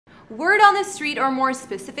Word on the street, or more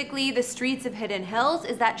specifically, the streets of Hidden Hills,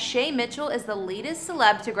 is that Shay Mitchell is the latest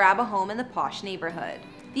celeb to grab a home in the posh neighborhood.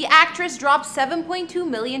 The actress dropped $7.2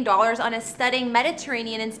 million on a stunning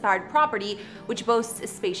Mediterranean-inspired property, which boasts a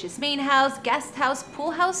spacious main house, guest house,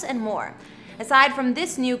 pool house, and more. Aside from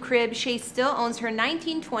this new crib, Shay still owns her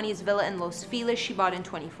 1920s villa in Los Feliz she bought in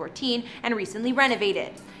 2014 and recently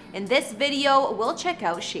renovated. In this video, we'll check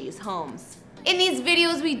out Shay's homes. In these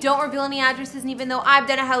videos, we don't reveal any addresses, and even though I've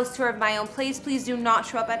done a house tour of my own place, please do not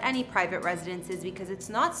show up at any private residences because it's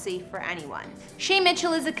not safe for anyone. Shay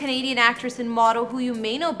Mitchell is a Canadian actress and model who you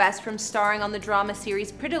may know best from starring on the drama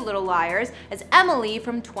series Pretty Little Liars as Emily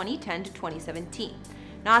from 2010 to 2017.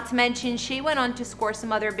 Not to mention, Shay went on to score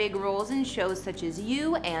some other big roles in shows such as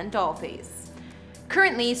You and Dollface.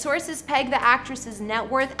 Currently, sources peg the actress's net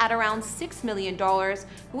worth at around $6 million, but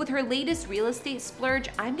with her latest real estate splurge,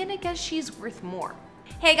 I'm gonna guess she's worth more.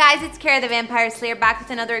 Hey guys, it's Kara the Vampire Slayer back with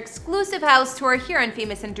another exclusive house tour here on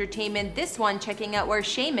Famous Entertainment, this one checking out where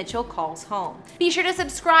Shay Mitchell calls home. Be sure to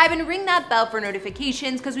subscribe and ring that bell for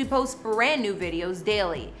notifications because we post brand new videos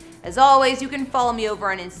daily. As always, you can follow me over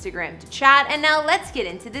on Instagram to chat, and now let's get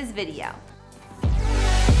into this video.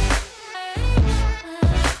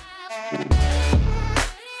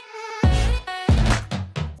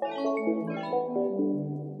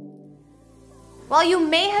 While you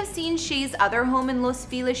may have seen Shay's other home in Los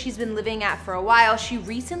Feliz she's been living at for a while, she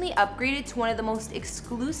recently upgraded to one of the most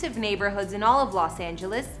exclusive neighborhoods in all of Los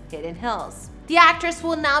Angeles, Hidden Hills. The actress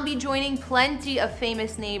will now be joining plenty of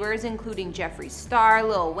famous neighbors, including Jeffree Star,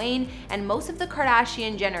 Lil Wayne, and most of the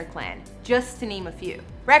Kardashian-Jenner clan, just to name a few.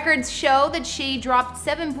 Records show that Shay dropped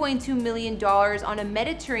 $7.2 million on a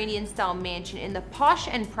Mediterranean-style mansion in the posh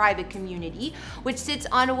and private community, which sits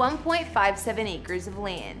on 1.57 acres of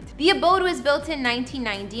land. The abode was built in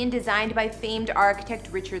 1990 and designed by famed architect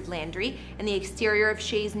Richard Landry, and the exterior of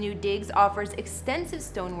Shay's new digs offers extensive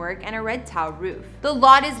stonework and a red tile roof. The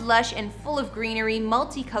lot is lush and full of greenery,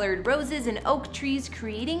 multicolored roses, and oak trees,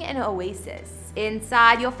 creating an oasis.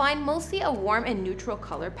 Inside, you'll find mostly a warm and neutral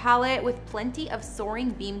color palette with plenty of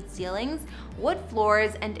soaring beamed ceilings, wood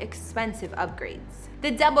floors, and expensive upgrades.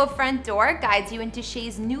 The double front door guides you into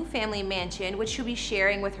Shay's new family mansion, which she'll be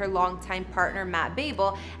sharing with her longtime partner Matt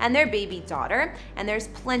Babel and their baby daughter, and there's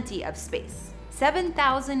plenty of space.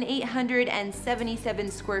 7,877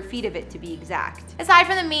 square feet of it to be exact. Aside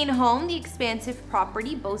from the main home, the expansive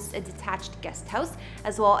property boasts a detached guest house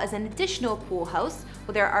as well as an additional pool house,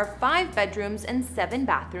 where there are 5 bedrooms and 7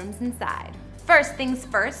 bathrooms inside. First things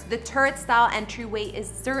first, the turret-style entryway is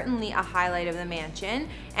certainly a highlight of the mansion,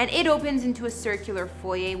 and it opens into a circular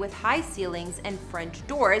foyer with high ceilings and French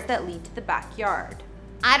doors that lead to the backyard.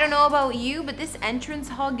 I don't know about you, but this entrance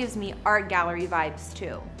hall gives me art gallery vibes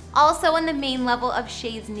too. Also, on the main level of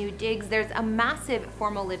Shay's new digs, there's a massive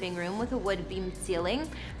formal living room with a wood-beamed ceiling,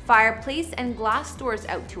 fireplace, and glass doors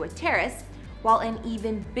out to a terrace, while an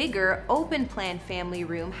even bigger open-plan family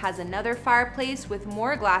room has another fireplace with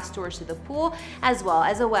more glass doors to the pool, as well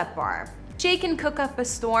as a wet bar. Shay can cook up a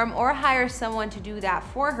storm or hire someone to do that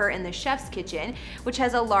for her in the chef's kitchen, which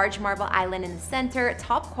has a large marble island in the center,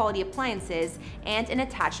 top-quality appliances, and an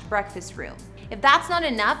attached breakfast room. If that's not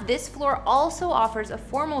enough, this floor also offers a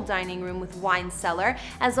formal dining room with wine cellar,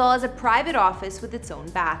 as well as a private office with its own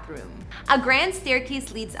bathroom. A grand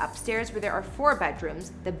staircase leads upstairs where there are 4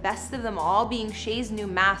 bedrooms, the best of them all being Shay's new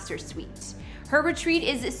master suite. Her retreat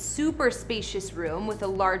is a super spacious room with a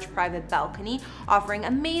large private balcony offering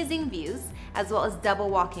amazing views, as well as double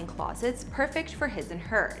walk-in closets perfect for his and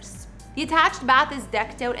hers. The attached bath is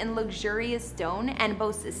decked out in luxurious stone and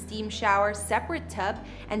boasts a steam shower, separate tub,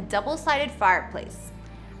 and double-sided fireplace.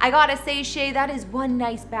 I gotta say, Shay, that is one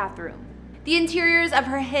nice bathroom. The interiors of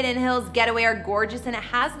her Hidden Hills getaway are gorgeous, and it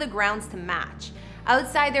has the grounds to match.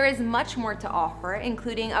 Outside, there is much more to offer,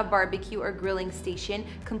 including a barbecue or grilling station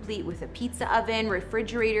complete with a pizza oven,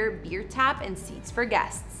 refrigerator, beer tap, and seats for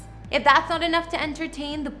guests. If that's not enough to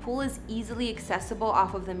entertain, the pool is easily accessible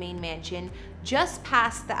off of the main mansion, just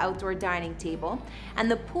past the outdoor dining table, and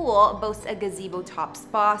the pool boasts a gazebo-top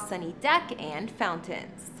spa, sunny deck, and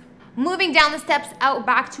fountains. Moving down the steps out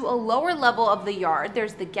back to a lower level of the yard,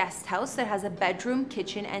 there's the guest house that has a bedroom,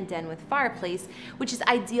 kitchen, and den with fireplace, which is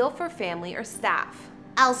ideal for family or staff.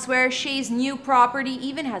 Elsewhere, Shay's new property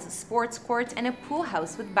even has a sports court and a pool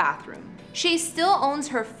house with bathroom. Shay still owns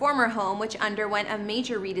her former home, which underwent a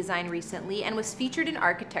major redesign recently and was featured in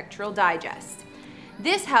Architectural Digest.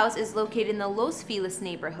 This house is located in the Los Feliz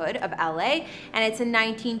neighborhood of LA, and it's a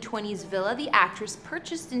 1920s villa the actress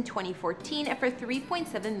purchased in 2014 for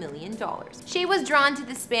 $3.7 million. Shay was drawn to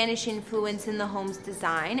the Spanish influence in the home's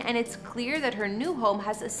design, and it's clear that her new home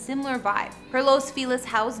has a similar vibe. Her Los Feliz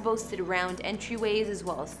house boasted round entryways as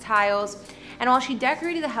well as tiles, and while she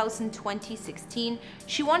decorated the house in 2016,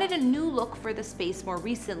 she wanted a new look for the space more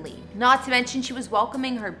recently. Not to mention she was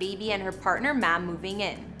welcoming her baby and her partner Mam moving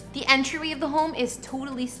in. The entryway of the home is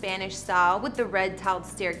totally Spanish style with the red tiled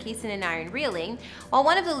staircase and an iron railing, while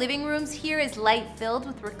one of the living rooms here is light filled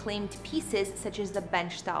with reclaimed pieces such as the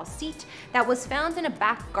bench style seat that was found in a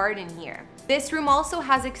back garden here. This room also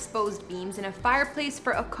has exposed beams and a fireplace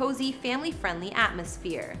for a cozy, family-friendly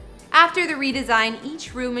atmosphere. After the redesign,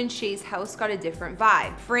 each room in Shay's house got a different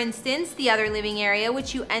vibe. For instance, the other living area,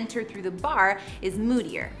 which you enter through the bar, is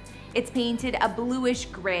moodier. It's painted a bluish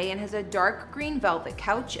gray and has a dark green velvet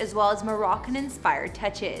couch as well as Moroccan-inspired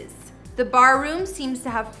touches. The bar room seems to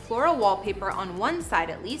have floral wallpaper on one side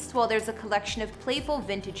at least, while there's a collection of playful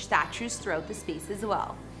vintage statues throughout the space as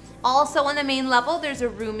well. Also on the main level, there's a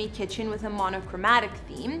roomy kitchen with a monochromatic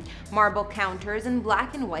theme, marble counters, and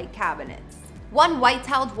black and white cabinets. One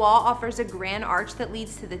white-tiled wall offers a grand arch that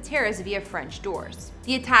leads to the terrace via French doors.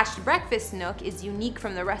 The attached breakfast nook is unique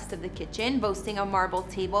from the rest of the kitchen, boasting a marble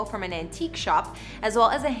table from an antique shop, as well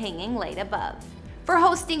as a hanging light above. For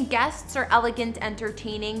hosting guests or elegant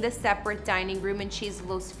entertaining, the separate dining room in Shay's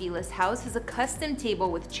Los Feliz house has a custom table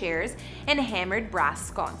with chairs and hammered brass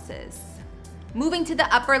sconces. Moving to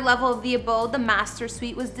the upper level of the abode, the master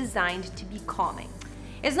suite was designed to be calming.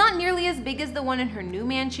 It's not nearly as big as the one in her new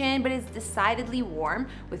mansion, but it's decidedly warm,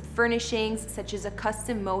 with furnishings such as a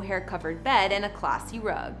custom mohair covered bed and a classy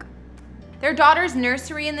rug. Their daughter's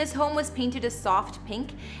nursery in this home was painted a soft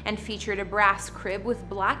pink and featured a brass crib with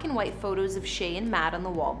black and white photos of Shay and Matt on the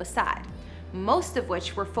wall beside, most of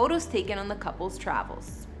which were photos taken on the couple's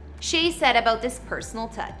travels. Shay said about this personal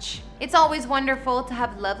touch, "It's always wonderful to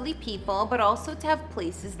have lovely people, but also to have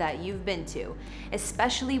places that you've been to.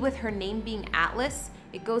 Especially with her name being Atlas,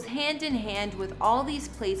 it goes hand in hand with all these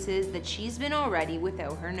places that she's been already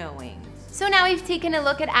without her knowing." So now we've taken a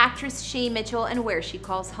look at actress Shay Mitchell and where she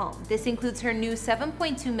calls home. This includes her new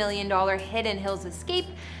 $7.2 million Hidden Hills escape,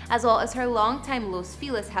 as well as her longtime Los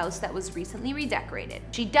Feliz house that was recently redecorated.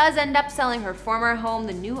 If she does end up selling her former home,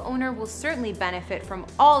 the new owner will certainly benefit from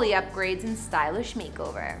all the upgrades and stylish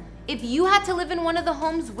makeover. If you had to live in one of the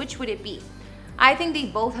homes, which would it be? I think they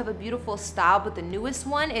both have a beautiful style, but the newest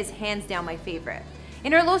one is hands down my favorite.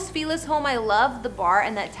 In her Los Feliz home, I love the bar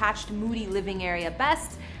and the attached moody living area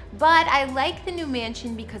best, but I like the new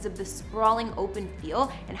mansion because of the sprawling open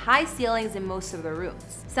feel and high ceilings in most of the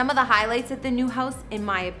rooms. Some of the highlights at the new house, in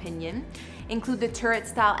my opinion, include the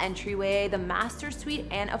turret-style entryway, the master suite,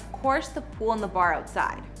 and of course the pool and the bar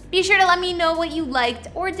outside. Be sure to let me know what you liked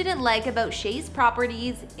or didn't like about Shay's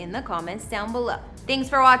properties in the comments down below. Thanks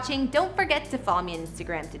for watching. Don't forget to follow me on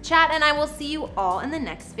Instagram to chat, and I will see you all in the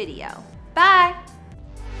next video. Bye!